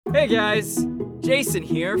Hey guys, Jason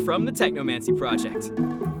here from the Technomancy Project.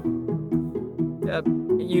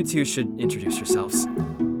 You two should introduce yourselves.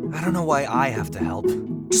 I don't know why I have to help.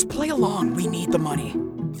 Just play along, we need the money.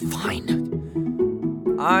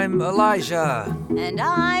 Fine. I'm Elijah. And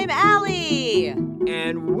I'm Allie.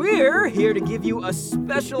 And we're here to give you a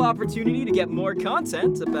special opportunity to get more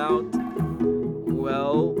content about,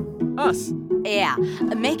 well, us. Yeah,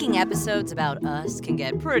 making episodes about us can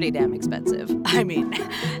get pretty damn expensive. I mean,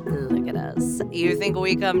 look at us. You think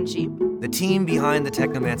we come cheap? The team behind the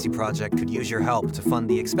Technomancy Project could use your help to fund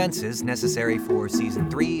the expenses necessary for Season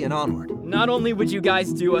 3 and onward. Not only would you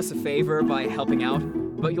guys do us a favor by helping out,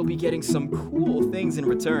 but you'll be getting some cool things in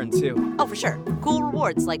return, too. Oh, for sure. Cool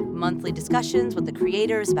rewards like monthly discussions with the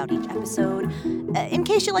creators about each episode, in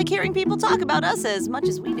case you like hearing people talk about us as much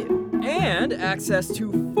as we do. And access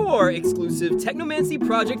to 4 exclusive Technomancy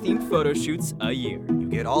Project-themed photo shoots a year. You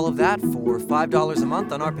get all of that for $5 a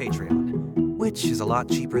month on our Patreon, which is a lot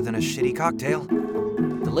cheaper than a shitty cocktail.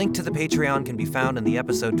 The link to the Patreon can be found in the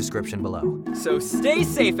episode description below. So stay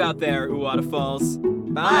safe out there, Uwata Falls.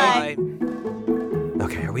 Bye.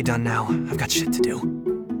 Okay, are we done now? I've got shit to do.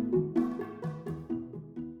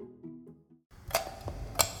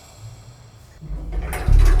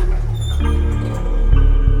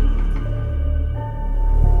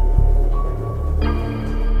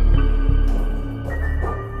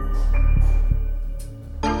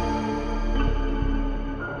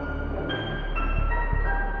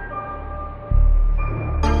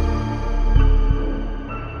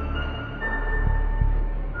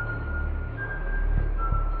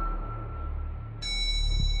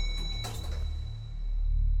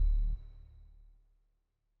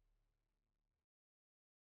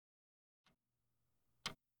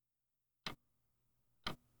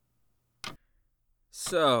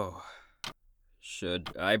 So, should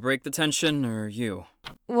I break the tension, or you?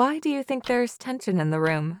 Why do you think there's tension in the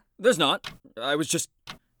room? There's not. I'm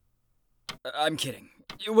kidding.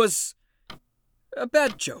 It was a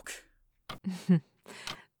bad joke.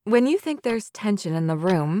 When you think there's tension in the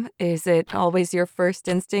room, is it always your first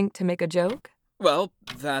instinct to make a joke? Well,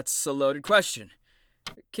 that's a loaded question.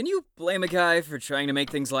 Can you blame a guy for trying to make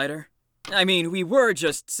things lighter? I mean, we were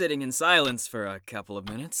just sitting in silence for a couple of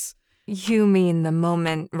minutes. You mean the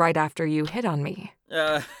moment right after you hit on me?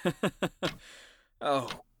 Oh,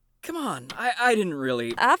 come on. I didn't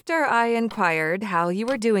really... After I inquired how you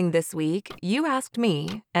were doing this week, you asked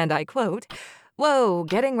me, and I quote, "Whoa,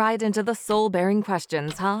 getting right into the soul-bearing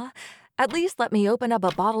questions, huh? At least let me open up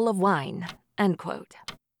a bottle of wine," end quote.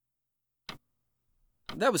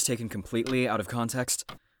 That was taken completely out of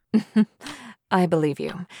context. I believe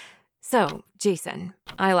you. So, Jason,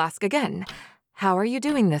 I'll ask again. How are you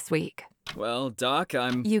doing this week? Well, Doc,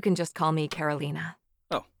 You can just call me Carolina.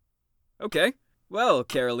 Oh, okay. Well,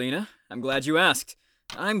 Carolina, I'm glad you asked.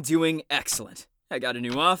 I'm doing excellent. I got a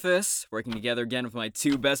new office, working together again with my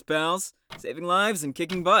 2 best pals, saving lives and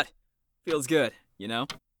kicking butt. Feels good, you know?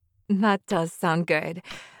 That does sound good.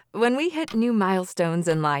 When we hit new milestones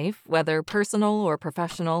in life, whether personal or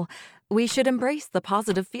professional, we should embrace the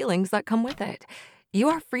positive feelings that come with it. You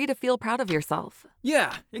are free to feel proud of yourself.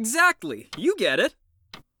 Yeah, exactly. You get it.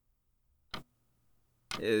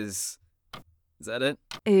 Is that it?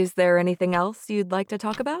 Is there anything else you'd like to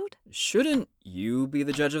talk about? Shouldn't you be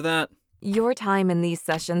the judge of that? Your time in these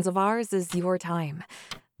sessions of ours is your time.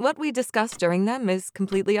 What we discuss during them is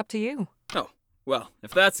completely up to you. Oh, well,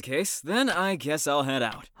 if that's the case, then I guess I'll head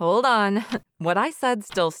out. Hold on. What I said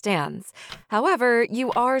still stands. However,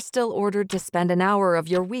 you are still ordered to spend an hour of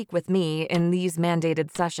your week with me in these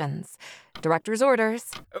mandated sessions. Director's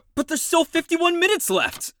orders. But there's still 51 minutes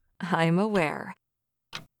left! I'm aware.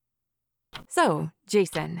 So,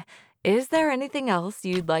 Jason, is there anything else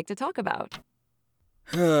you'd like to talk about?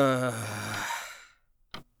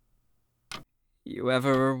 You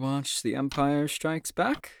ever watch The Empire Strikes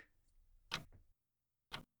Back?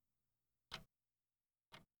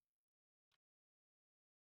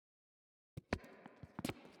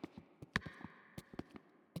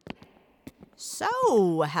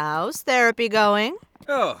 So, how's therapy going?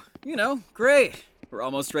 Oh, great. We're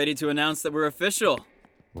almost ready to announce that we're official.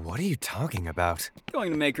 What are you talking about?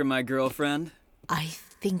 Going to make her my girlfriend. I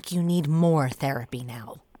think you need more therapy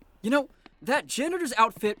now. That janitor's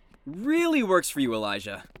outfit really works for you,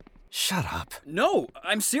 Elijah. Shut up. No,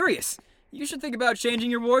 I'm serious. You should think about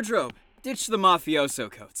changing your wardrobe. Ditch the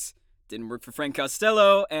mafioso coats. Didn't work for Frank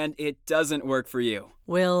Costello, and it doesn't work for you.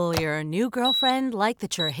 Will your new girlfriend like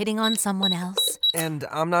that you're hitting on someone else? And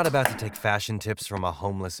I'm not about to take fashion tips from a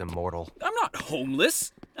homeless immortal. I'm not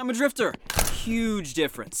homeless. I'm a drifter. Huge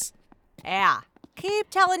difference. Yeah. Keep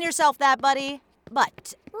telling yourself that, buddy.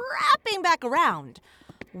 But wrapping back around,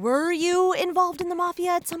 were you involved in the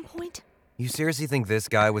Mafia at some point? You seriously think this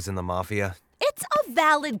guy was in the Mafia? It's a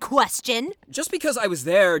valid question. Just because I was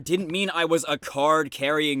there didn't mean I was a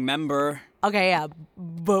card-carrying member. Okay, yeah,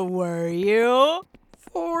 but were you?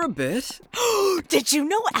 For a bit. Did you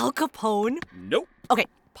know Al Capone? Nope. Okay,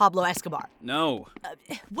 Pablo Escobar. No.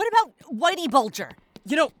 What about Whitey Bulger?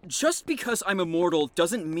 You know, just because I'm immortal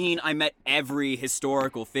doesn't mean I met every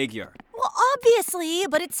historical figure. Well, obviously,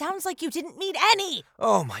 but it sounds like you didn't meet any.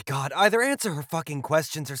 Oh my god, either answer her fucking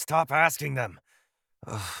questions or stop asking them.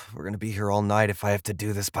 Ugh, we're gonna be here all night if I have to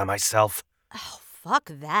do this by myself. Oh, fuck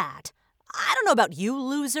that. I don't know about you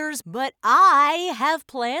losers, but I have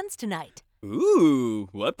plans tonight. Ooh,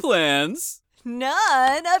 what plans?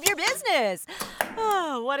 None of your business.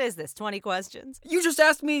 Oh, what is this, 20 questions? You just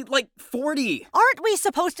asked me like 40. Aren't we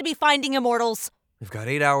supposed to be finding immortals? We've got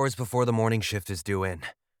 8 hours before the morning shift is due in.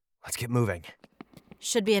 Let's get moving.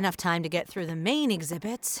 Should be enough time to get through the main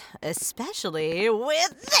exhibits, especially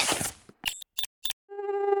with this.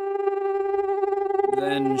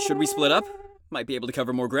 Then should we split up? Might be able to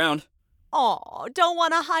cover more ground. Aw, don't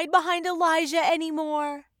want to hide behind Elijah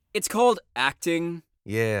anymore. It's called acting.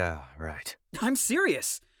 Yeah, right. I'm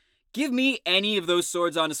serious. Give me any of those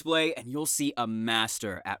swords on display and you'll see a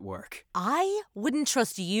master at work. I wouldn't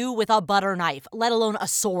trust you with a butter knife, let alone a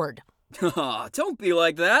sword. Aw, don't be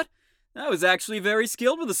like that. I was actually very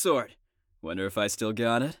skilled with a sword. Wonder if I still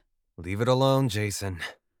got it? Leave it alone, Jason.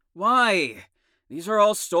 Why? These are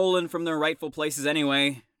all stolen from their rightful places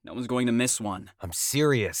anyway. No one's going to miss one. I'm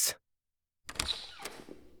serious.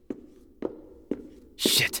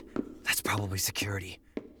 Shit, that's probably security.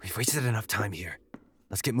 We've wasted enough time here.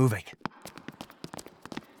 Let's get moving.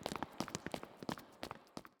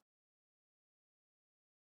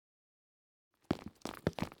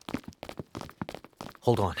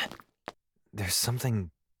 Hold on. There's something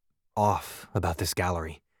off about this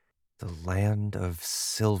gallery. The land of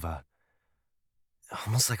Silva.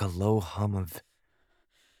 Almost like a low hum of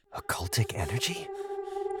occultic energy?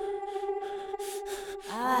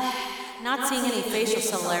 Not seeing any facial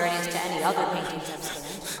similarities to any other paintings I've scanned.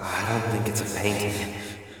 I don't think it's a painting.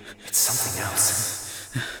 It's something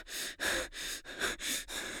else.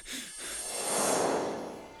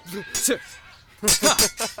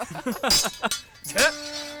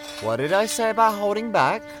 What did I say about holding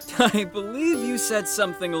back? I believe you said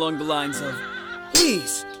something along the lines of,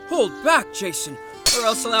 "Please, hold back, Jason, or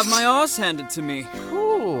else I'll have my arse handed to me."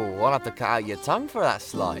 Ooh, I'll have to cut out your tongue for that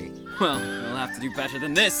slight. Well, you'll have to do better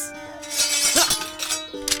than this.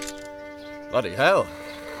 Bloody hell,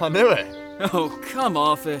 I knew it. Oh, come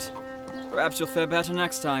off it. Perhaps you'll fare better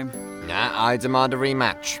next time. Nah, I demand a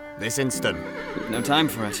rematch. This instant. We've no time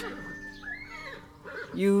for it.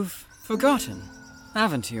 You've forgotten,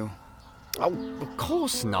 haven't you? Oh, of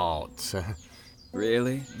course not.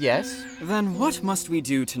 Really? Yes. Then what must we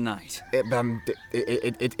do tonight?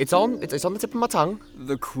 It's on the tip of my tongue.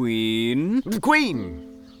 The Queen? The Queen!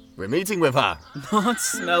 We're meeting with her. Not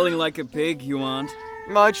smelling like a pig, you aren't.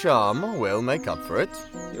 My charm will make up for it.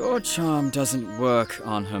 Your charm doesn't work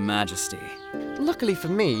on Her Majesty. Luckily for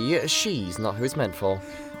me, she's not who it's meant for.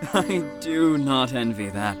 I do not envy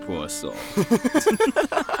that poor soul.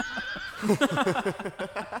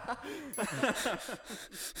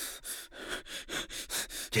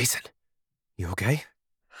 Jason, you okay?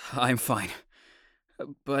 I'm fine.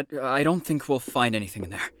 But I don't think we'll find anything in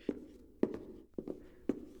there.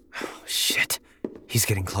 Oh, shit. He's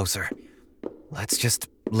getting closer. Let's just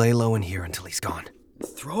lay low in here until he's gone.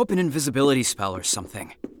 Throw up an invisibility spell or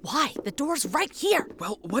something. Why? The door's right here.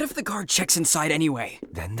 Well, what if the guard checks inside anyway?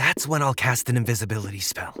 Then that's when I'll cast an invisibility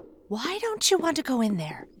spell. Why don't you want to go in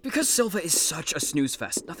there? Because Silva is such a snooze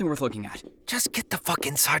fest. Nothing worth looking at. Just get the fuck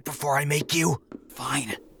inside before I make you.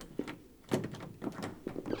 Fine.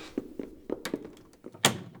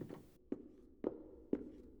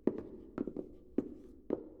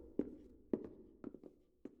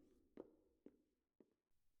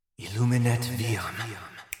 Illuminet viam.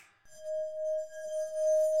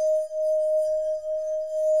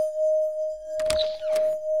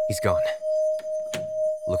 He's gone.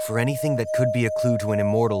 Look for anything that could be a clue to an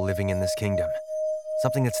immortal living in this kingdom.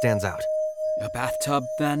 Something that stands out. A bathtub,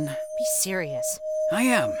 then? Be serious. I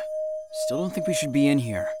am. Still don't think we should be in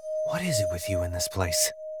here. What is it with you in this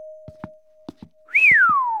place?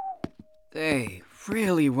 They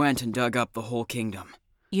really went and dug up the whole kingdom.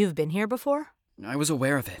 You've been here before? I was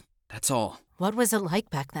aware of it. That's all. What was it like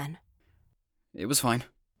back then? It was fine.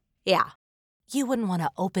 Yeah. You wouldn't want to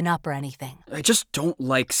open up or anything. I just don't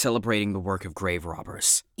like celebrating the work of grave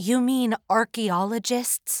robbers. You mean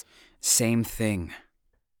archaeologists? Same thing.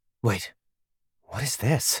 Wait, What is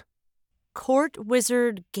this? Court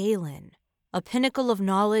Wizard Galen, a pinnacle of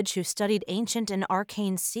knowledge who studied ancient and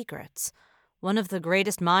arcane secrets. One of the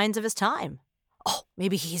greatest minds of his time. Oh,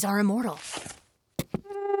 maybe he's our immortal.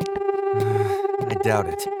 I doubt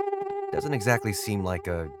it. Doesn't exactly seem like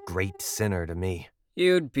a great sinner to me.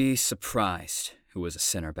 You'd be surprised who was a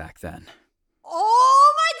sinner back then.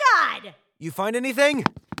 Oh my god! You find anything?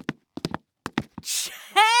 Check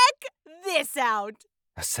this out!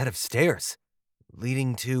 A set of stairs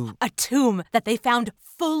leading to... A tomb that they found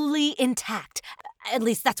fully intact. At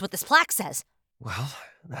least that's what this plaque says. Well,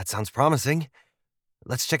 that sounds promising.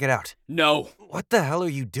 Let's check it out. No! What the hell are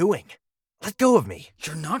you doing? Let go of me.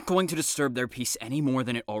 You're not going to disturb their peace any more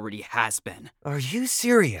than it already has been. Are you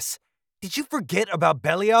serious? Did you forget about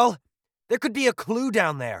Belial? There could be a clue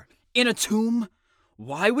down there. In a tomb?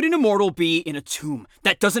 Why would an immortal be in a tomb?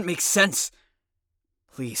 That doesn't make sense.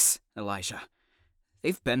 Please, Elijah.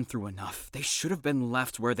 They've been through enough. They should have been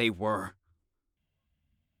left where they were.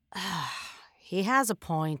 He has a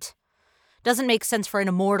point. Doesn't make sense for an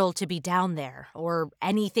immortal to be down there, or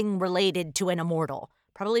anything related to an immortal.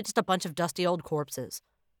 Probably just a bunch of dusty old corpses.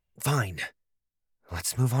 Fine.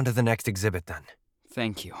 Let's move on to the next exhibit then.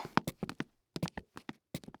 Thank you.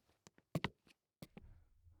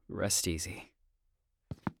 Rest easy.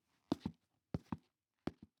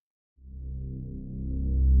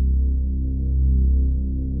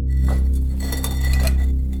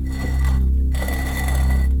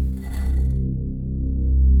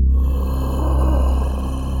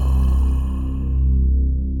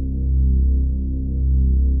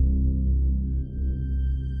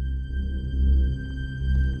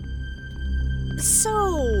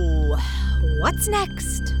 So, what's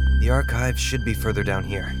next? The archive should be further down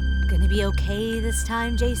here. Gonna be okay this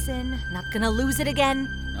time, Jason? Not gonna lose it again?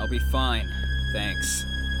 I'll be fine. Thanks.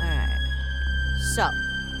 Alright. So,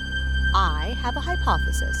 I have a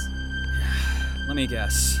hypothesis. Let me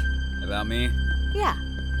guess. About me? Yeah.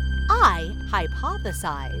 I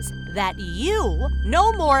hypothesize that you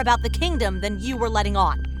know more about the kingdom than you were letting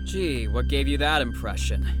on. Gee, what gave you that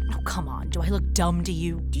impression? Oh, come on. Do I look dumb to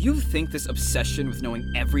you? Do you think this obsession with knowing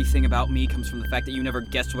everything about me comes from the fact that you never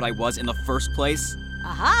guessed what I was in the first place?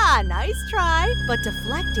 Aha, nice try. But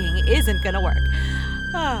deflecting isn't gonna work.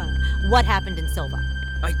 What happened in Silva?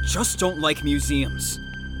 I just don't like museums.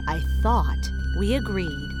 I thought we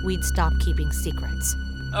agreed we'd stop keeping secrets.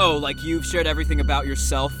 Oh, like you've shared everything about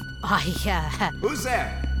yourself? Who's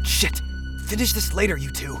there? Shit! Finish this later, you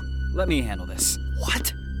two. Let me handle this.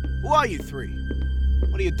 What? Who are you three?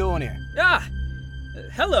 What are you doing here?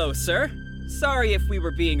 Hello, sir. Sorry if we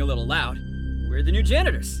were being a little loud. We're the new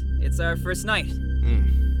janitors. It's our first night.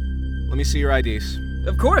 Let me see your IDs.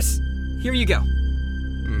 Of course. Here you go.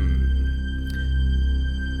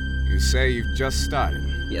 You say you've just started.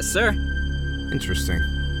 Yes, sir. Interesting.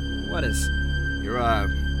 What is? Your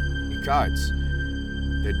cards.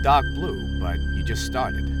 They're dark blue, but you just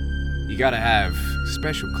started. You gotta have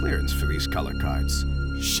special clearance for these color cards.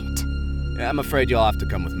 Shit. I'm afraid you'll have to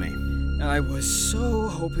come with me. I was so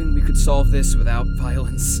hoping we could solve this without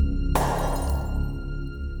violence.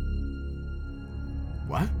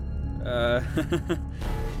 What?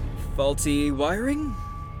 Faulty wiring?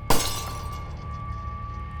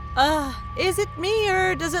 Is it me,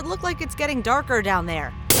 or does it look like it's getting darker down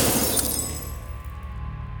there?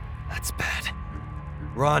 That's bad.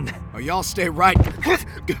 Run. Oh, y'all stay right.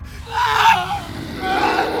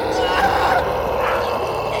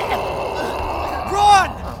 Run!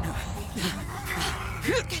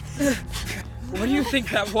 What do you think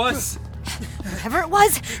that was? Whatever it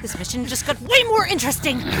was, this mission just got way more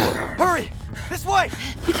interesting. Hurry! This way!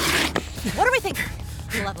 What do we think?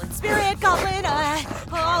 Malevolent spirit, goblin,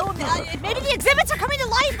 maybe the exhibits are coming to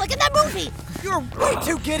life, like in that movie. You're way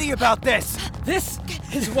too giddy about this! This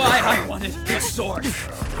is why I wanted the sword.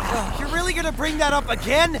 You're really gonna bring that up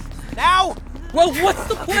again? Now? Well, what's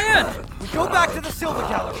the plan? We go back to the Silver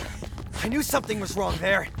Gallery. I knew something was wrong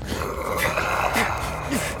there.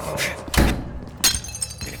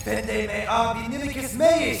 Defende me ab inimicis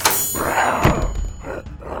meis!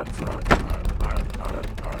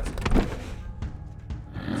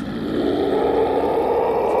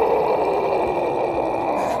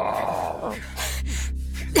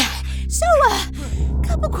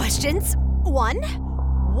 Couple questions. One,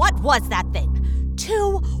 what was that thing?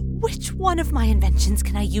 Two, which one of my inventions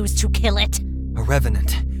can I use to kill it? A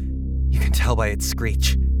revenant. You can tell by its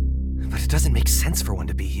screech. But it doesn't make sense for one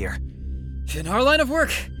to be here. In our line of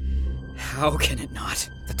work, how can it not?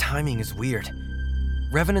 The timing is weird.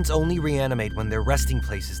 Revenants only reanimate when their resting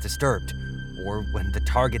place is disturbed, or when the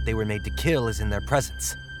target they were made to kill is in their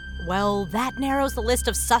presence. Well, that narrows the list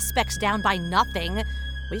of suspects down by nothing.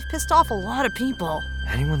 We've pissed off a lot of people.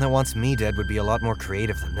 Anyone that wants me dead would be a lot more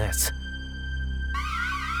creative than this.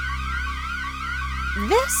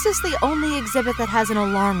 This is the only exhibit that has an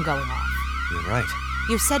alarm going off. You're right.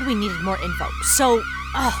 You said we needed more info, so...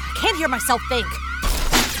 I can't hear myself think.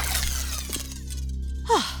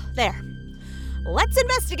 There. Let's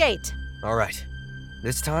investigate. All right.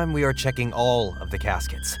 This time we are checking all of the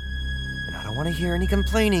caskets. And I don't want to hear any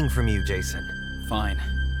complaining from you, Jason. Fine.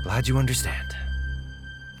 Glad you understand.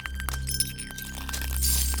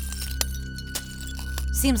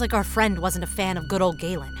 Seems like our friend wasn't a fan of good old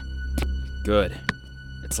Galen. Good.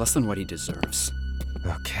 It's less than what he deserves.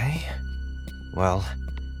 Okay. Well,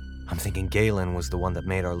 I'm thinking Galen was the one that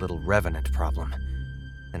made our little revenant problem.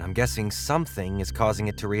 And I'm guessing something is causing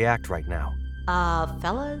it to react right now.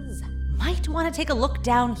 Fellas, might want to take a look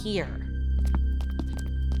down here.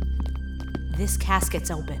 This casket's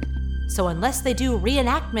open, so unless they do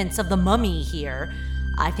reenactments of the mummy here,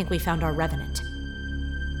 I think we found our revenant.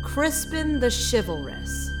 Crispin the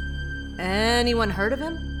Chivalrous. Anyone heard of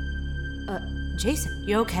him? Jason,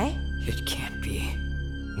 you okay? It can't be.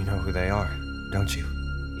 You know who they are, don't you?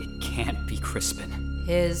 It can't be Crispin.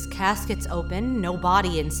 His casket's open, no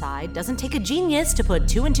body inside. Doesn't take a genius to put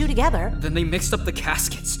two and two together. Then they mixed up the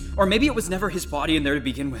caskets. Or maybe it was never his body in there to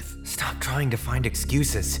begin with. Stop trying to find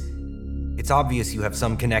excuses. It's obvious you have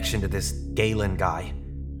some connection to this Galen guy.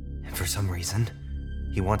 And for some reason,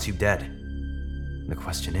 he wants you dead. The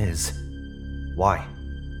question is, why?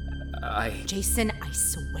 Jason, I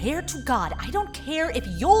swear to God, I don't care if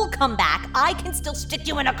you'll come back. I can still stick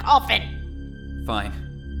you in a coffin. Fine.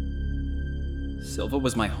 Silva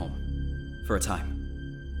was my home. For a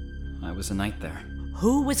time. I was a knight there.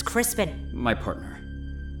 Who was Crispin? My partner.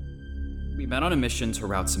 We met on a mission to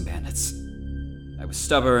rout some bandits. I was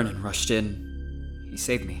stubborn and rushed in. He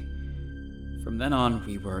saved me. From then on,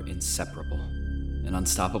 we were inseparable. An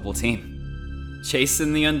unstoppable team.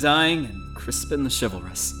 Jason the Undying and Crispin the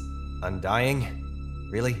Chivalrous. Undying?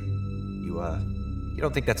 Really? You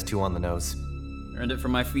don't think that's too on the nose? Earned it for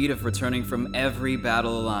my feat of returning from every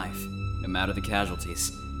battle alive, no matter the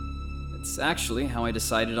casualties. It's actually how I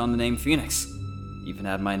decided on the name Phoenix. Even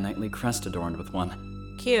had my knightly crest adorned with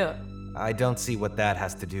one. Cute. I don't see what that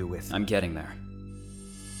has to do with... I'm getting there.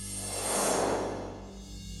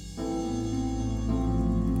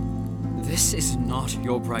 This is not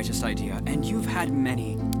your brightest idea, and you've had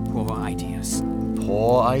many poor ideas.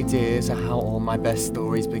 Poor ideas are how all my best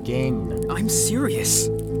stories begin. I'm serious.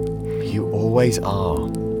 You always are.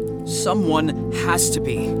 Someone has to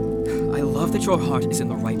be. I love that your heart is in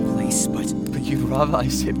the right place, but But you'd rather I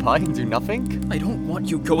sit by and do nothing? I don't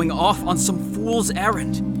want you going off on some fool's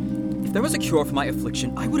errand. If there was a cure for my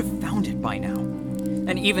affliction, I would have found it by now.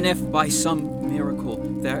 And even if, by some miracle,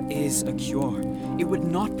 there is a cure, it would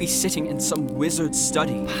not be sitting in some wizard's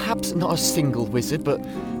study. Perhaps not a single wizard, but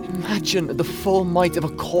imagine the full might of a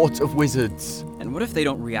court of wizards. And what if they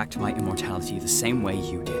don't react to my immortality the same way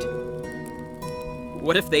you did?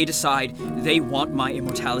 What if they decide they want my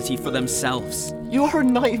immortality for themselves? You are a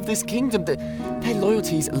knight of this kingdom. Their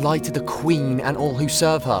loyalties lie to the queen and all who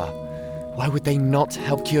serve her. Why would they not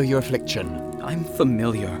help cure your affliction? I'm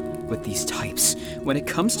familiar with these types. When it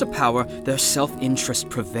comes to power, their self-interest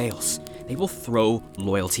prevails. They will throw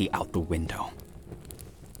loyalty out the window.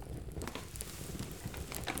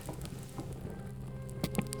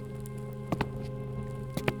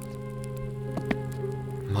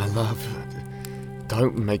 My love,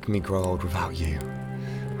 don't make me grow old without you.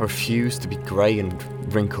 I refuse to be grey and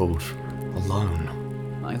wrinkled, alone.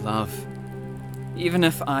 My love, even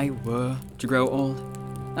if I were to grow old,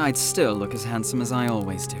 I'd still look as handsome as I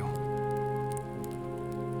always do.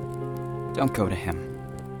 Don't go to him.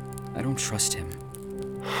 I don't trust him.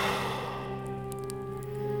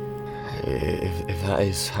 If that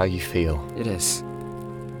is how you feel. It is.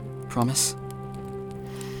 Promise?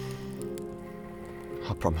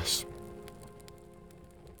 I promise.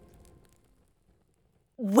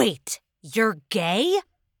 Wait, you're gay?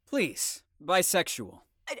 Please, bisexual.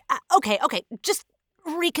 Okay, just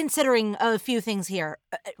reconsidering a few things here.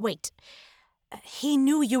 Wait, he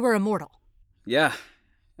knew you were immortal. Yeah,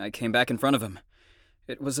 I came back in front of him.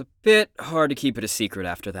 It was a bit hard to keep it a secret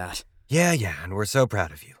after that. Yeah, and we're so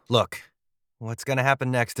proud of you. Look, what's gonna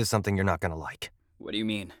happen next is something you're not gonna like. What do you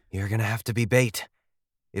mean? You're gonna have to be bait.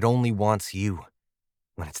 It only wants you.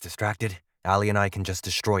 When it's distracted, Allie and I can just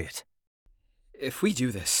destroy it. If we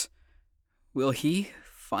do this, will he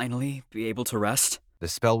finally be able to rest? The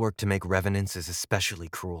spell work to make revenants is especially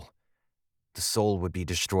cruel. The soul would be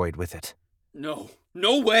destroyed with it. No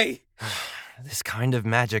way! This kind of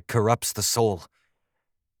magic corrupts the soul.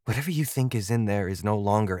 Whatever you think is in there is no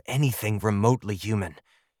longer anything remotely human.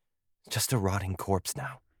 Just a rotting corpse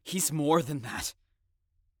now. He's more than that.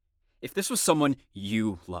 If this was someone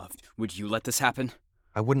you loved, would you let this happen?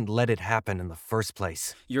 I wouldn't let it happen in the first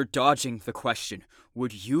place. You're dodging the question.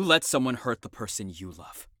 Would you let someone hurt the person you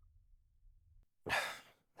love?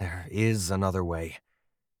 There is another way.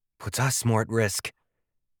 Puts us more at risk.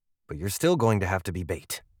 But you're still going to have to be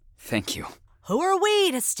bait. Thank you. Who are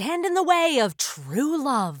we to stand in the way of true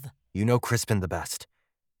love? You know Crispin the best.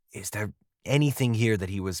 Is there anything here that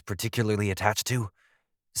he was particularly attached to?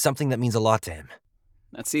 Something that means a lot to him?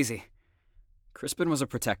 That's easy. Crispin was a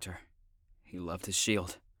protector. He loved his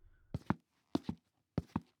shield.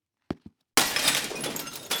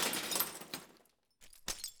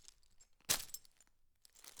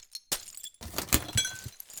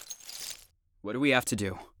 What do we have to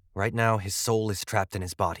do? Right now, his soul is trapped in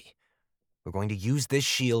his body. We're going to use this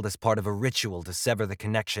shield as part of a ritual to sever the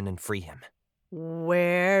connection and free him.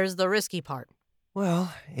 Where's the risky part?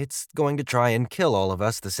 Well, it's going to try and kill all of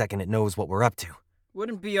us the second it knows what we're up to.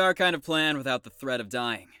 Wouldn't be our kind of plan without the threat of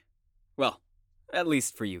dying. Well, at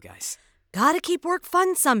least for you guys. Gotta keep work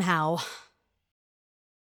fun somehow.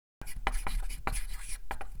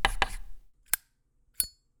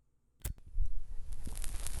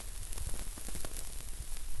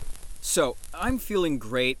 So, I'm feeling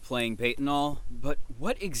great playing bait and all, but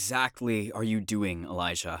what exactly are you doing,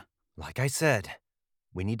 Elijah? Like I said,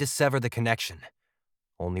 we need to sever the connection.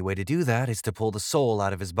 Only way to do that is to pull the soul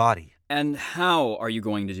out of his body. And how are you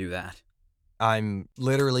going to do that? I'm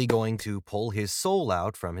literally going to pull his soul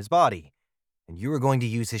out from his body, and you are going to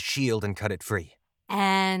use his shield and cut it free.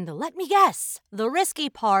 And let me guess, the risky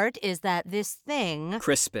part is that this thing...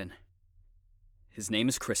 Crispin. His name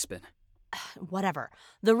is Crispin. Whatever.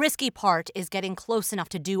 The risky part is getting close enough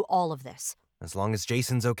to do all of this. As long as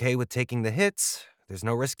Jason's okay with taking the hits, there's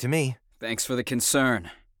no risk to me. Thanks for the concern.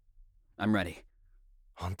 I'm ready.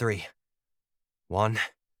 On 3. 1,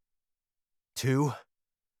 2,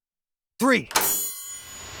 3!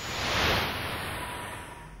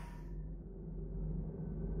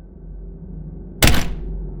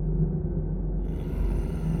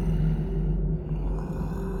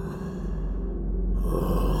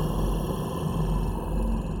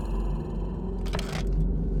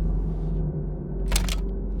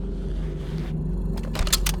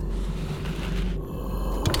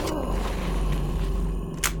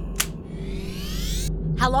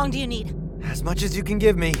 How long do you need? As much as you can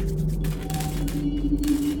give me.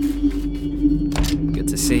 Good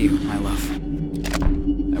to see you, my love.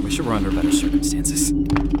 I wish it were under better circumstances.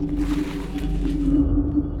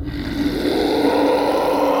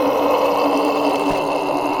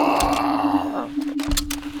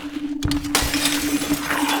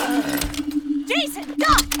 Jason,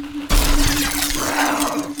 duck!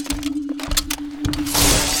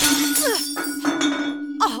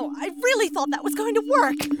 Oh, I really thought that was going to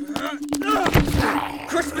work.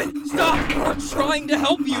 Crispin, stop! I'm trying to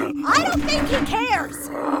help you! I don't think he cares.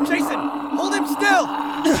 Jason, hold him still!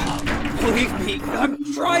 Believe me, I'm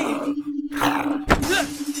trying!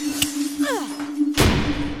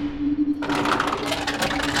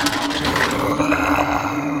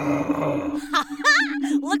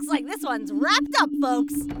 Looks like this one's wrapped up,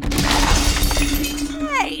 folks.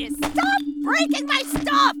 Hey, stop breaking my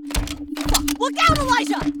stuff! Fuck, look out,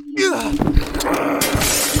 Elijah!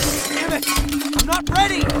 Damn it! I'm not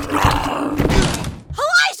ready!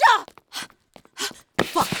 Elijah!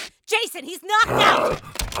 Fuck, Jason, he's knocked out!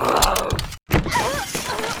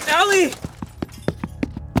 Allie!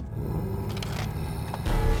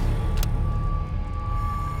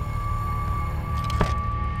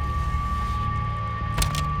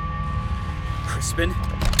 Crispin,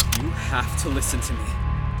 you have to listen to me.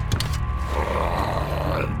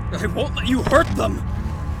 I won't let you hurt them!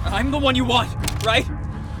 I'm the one you want, right?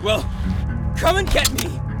 Well, come and get me!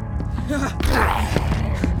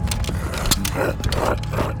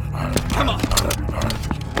 Come on! You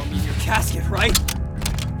want me in your casket, right?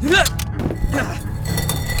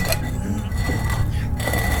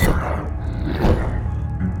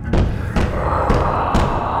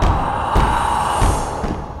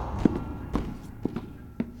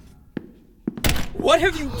 What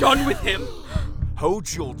have you done with him?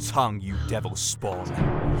 Hold your tongue, you devil spawn.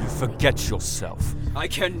 You forget yourself. I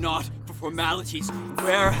care not for formalities.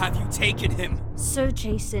 Where have you taken him? Sir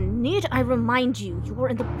Jason, need I remind you, you were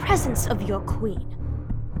in the presence of your queen.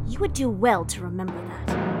 You would do well to remember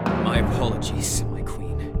that. My apologies, my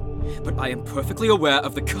queen. But I am perfectly aware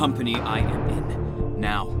of the company I am in.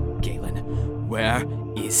 Now, Galen, where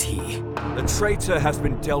is he? The traitor has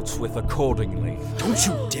been dealt with accordingly. Don't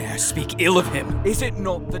you dare speak ill of him! Is it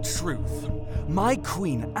not the truth? My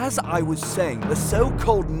queen, as I was saying, the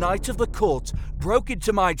so-called Knight of the Court broke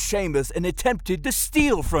into my chambers and attempted to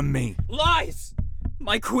steal from me. Lies!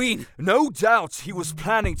 My queen! No doubt he was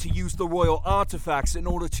planning to use the royal artifacts in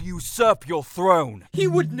order to usurp your throne. He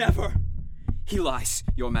would never! He lies,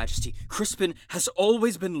 Your Majesty. Crispin has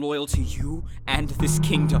always been loyal to you and this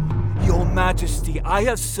kingdom. Your Majesty, I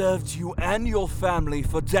have served you and your family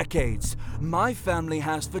for decades. My family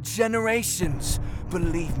has for generations.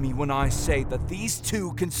 Believe me when I say that these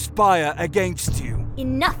two conspire against you.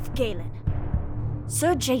 Enough, Galen.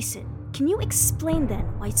 Sir Jason, can you explain then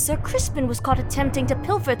why Sir Crispin was caught attempting to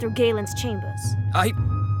pilfer through Galen's chambers? I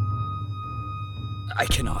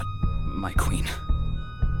cannot, my queen.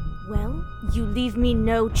 Well, you leave me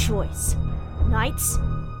no choice. Knights,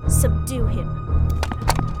 subdue him.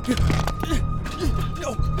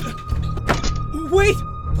 No! Wait!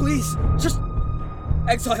 Please, just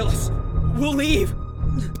exile us. We'll leave.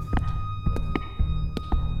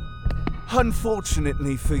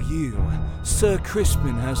 Unfortunately for you, Sir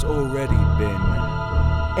Crispin has already been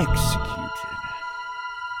executed.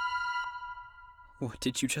 What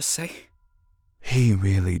did you just say? He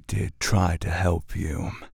really did try to help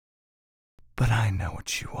you. But I know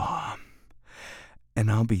what you are.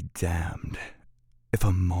 And I'll be damned if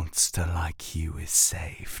a monster like you is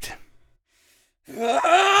saved.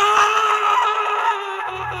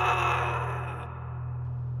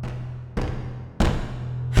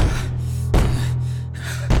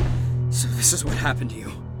 So this is what happened to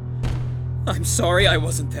you. I'm sorry I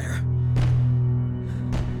wasn't there.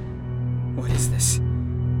 What is this?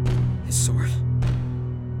 His sword?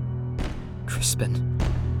 Crispin.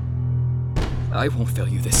 I won't fail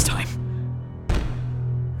you this time.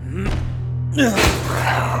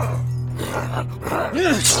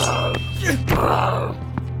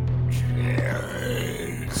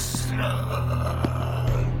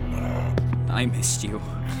 I missed you.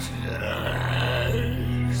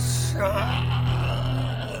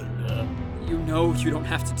 You know you don't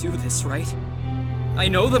have to do this, right? I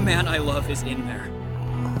know the man I love is in there.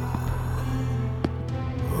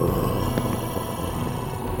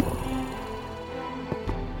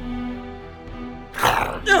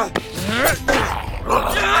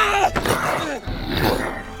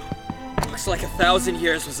 Looks like 1,000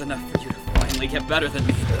 years was enough for you to finally get better than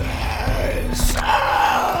me.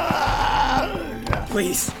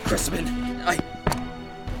 Please, Crispin,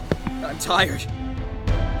 I'm tired.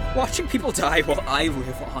 Watching people die while I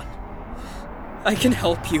live on. I can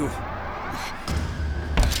help you.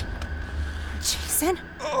 Jason?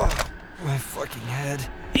 My fucking head.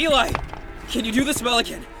 Eli, can you do the spell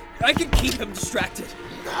again? I can keep him distracted.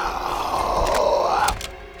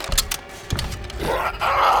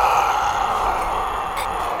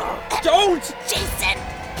 Don't! Jason!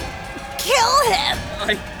 Kill him!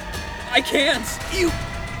 I can't! You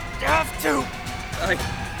have to!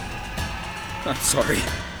 I'm sorry.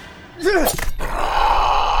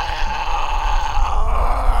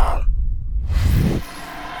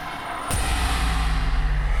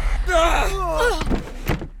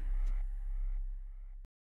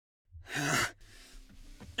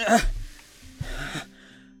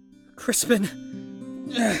 Crispin.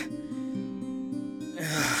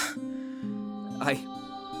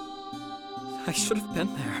 I should have been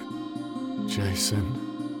there. Jason,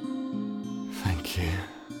 thank you.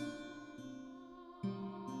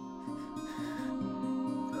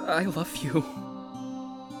 I love you.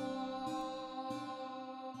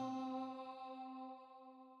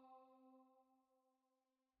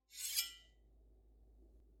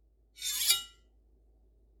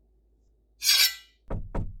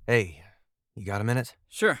 Hey, you got a minute?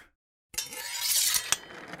 Sure.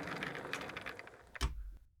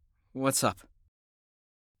 What's up?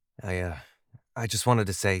 I just wanted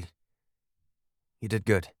to say, you did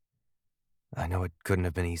good. I know it couldn't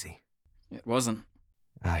have been easy. It wasn't.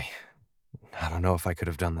 I don't know if I could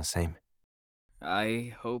have done the same.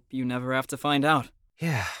 I hope you never have to find out.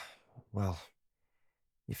 Yeah, well,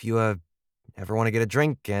 if you, ever want to get a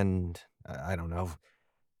drink and, I don't know,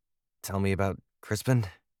 tell me about Crispin,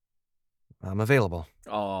 I'm available.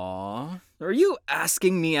 Aww. Are you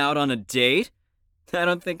asking me out on a date? I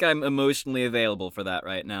don't think I'm emotionally available for that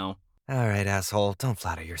right now. All right, asshole, don't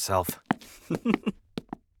flatter yourself.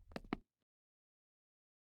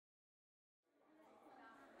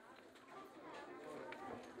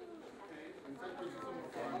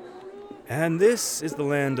 And this is the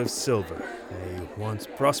land of Silver, a once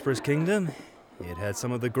prosperous kingdom. It had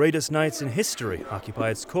some of the greatest knights in history occupy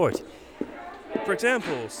its court. For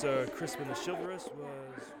example, Sir Crispin the Chivalrous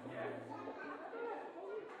was...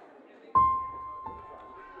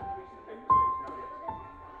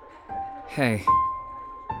 Hey.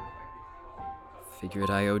 Figured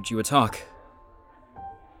I owed you a talk.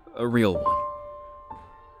 A real one.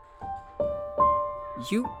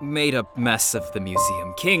 You made a mess of the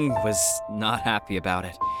museum. King was not happy about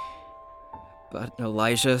it. But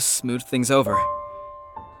Elijah smoothed things over.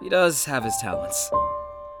 He does have his talents.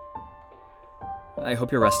 I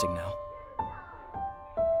hope you're resting now.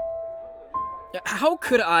 How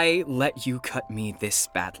could I let you cut me this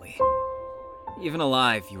badly? Even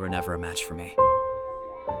alive, you were never a match for me.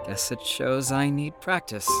 Guess it shows I need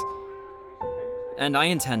practice. And I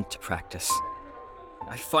intend to practice.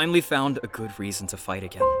 I finally found a good reason to fight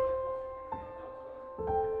again.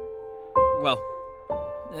 Well,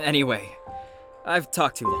 anyway, I've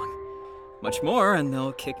talked too long. Much more, and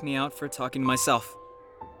they'll kick me out for talking to myself.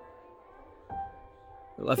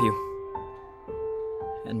 I love you.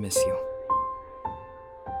 And miss you.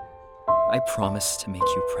 I promise to make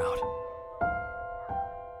you proud.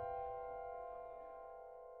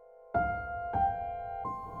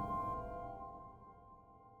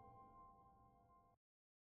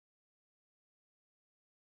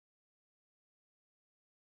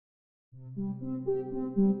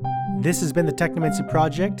 This has been the Technomancy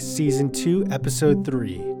Project, Season 2, Episode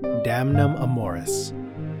 3, Damnum Amoris.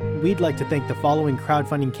 We'd like to thank the following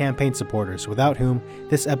crowdfunding campaign supporters, without whom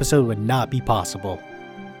this episode would not be possible.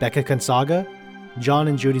 Becca Gonzaga, John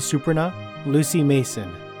and Judy Suprana, Lucy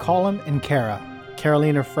Mason, Colum and Kara,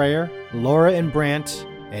 Carolina Freyer, Laura and Brandt,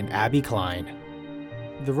 and Abby Klein.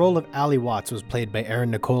 The role of Ali Watts was played by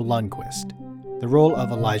Erin Nicole Lundquist. The role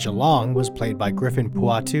of Elijah Long was played by Griffin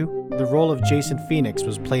Puatu. The role of Jason Phoenix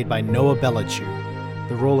was played by Noah Belichu.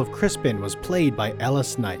 The role of Crispin was played by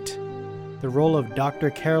Ellis Knight. The role of Dr.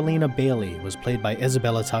 Carolina Bailey was played by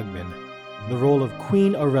Isabella Tugman. The role of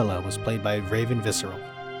Queen Orilla was played by Raven Visceral.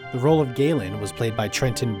 The role of Galen was played by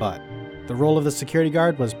Trenton Butt. The role of the security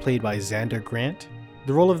guard was played by Xander Grant.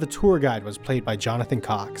 The role of the tour guide was played by Jonathan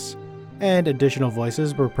Cox. And additional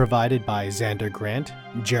voices were provided by Xander Grant,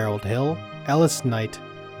 Gerald Hill, Ellis Knight,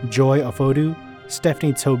 Joy Ofodu,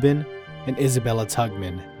 Stephanie Tobin, and Isabella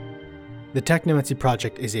Tugman. The Technomancy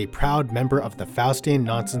Project is a proud member of the Faustian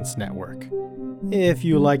Nonsense Network. If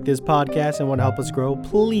you like this podcast and want to help us grow,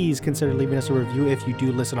 please consider leaving us a review if you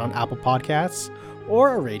do listen on Apple Podcasts,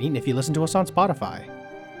 or a rating if you listen to us on Spotify.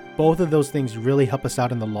 Both of those things really help us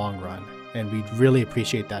out in the long run, and we'd really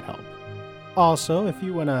appreciate that help. Also, if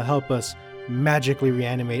you want to help us magically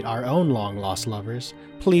reanimate our own long-lost lovers,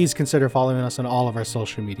 please consider following us on all of our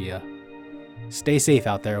social media. Stay safe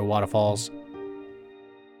out there, Waterfalls.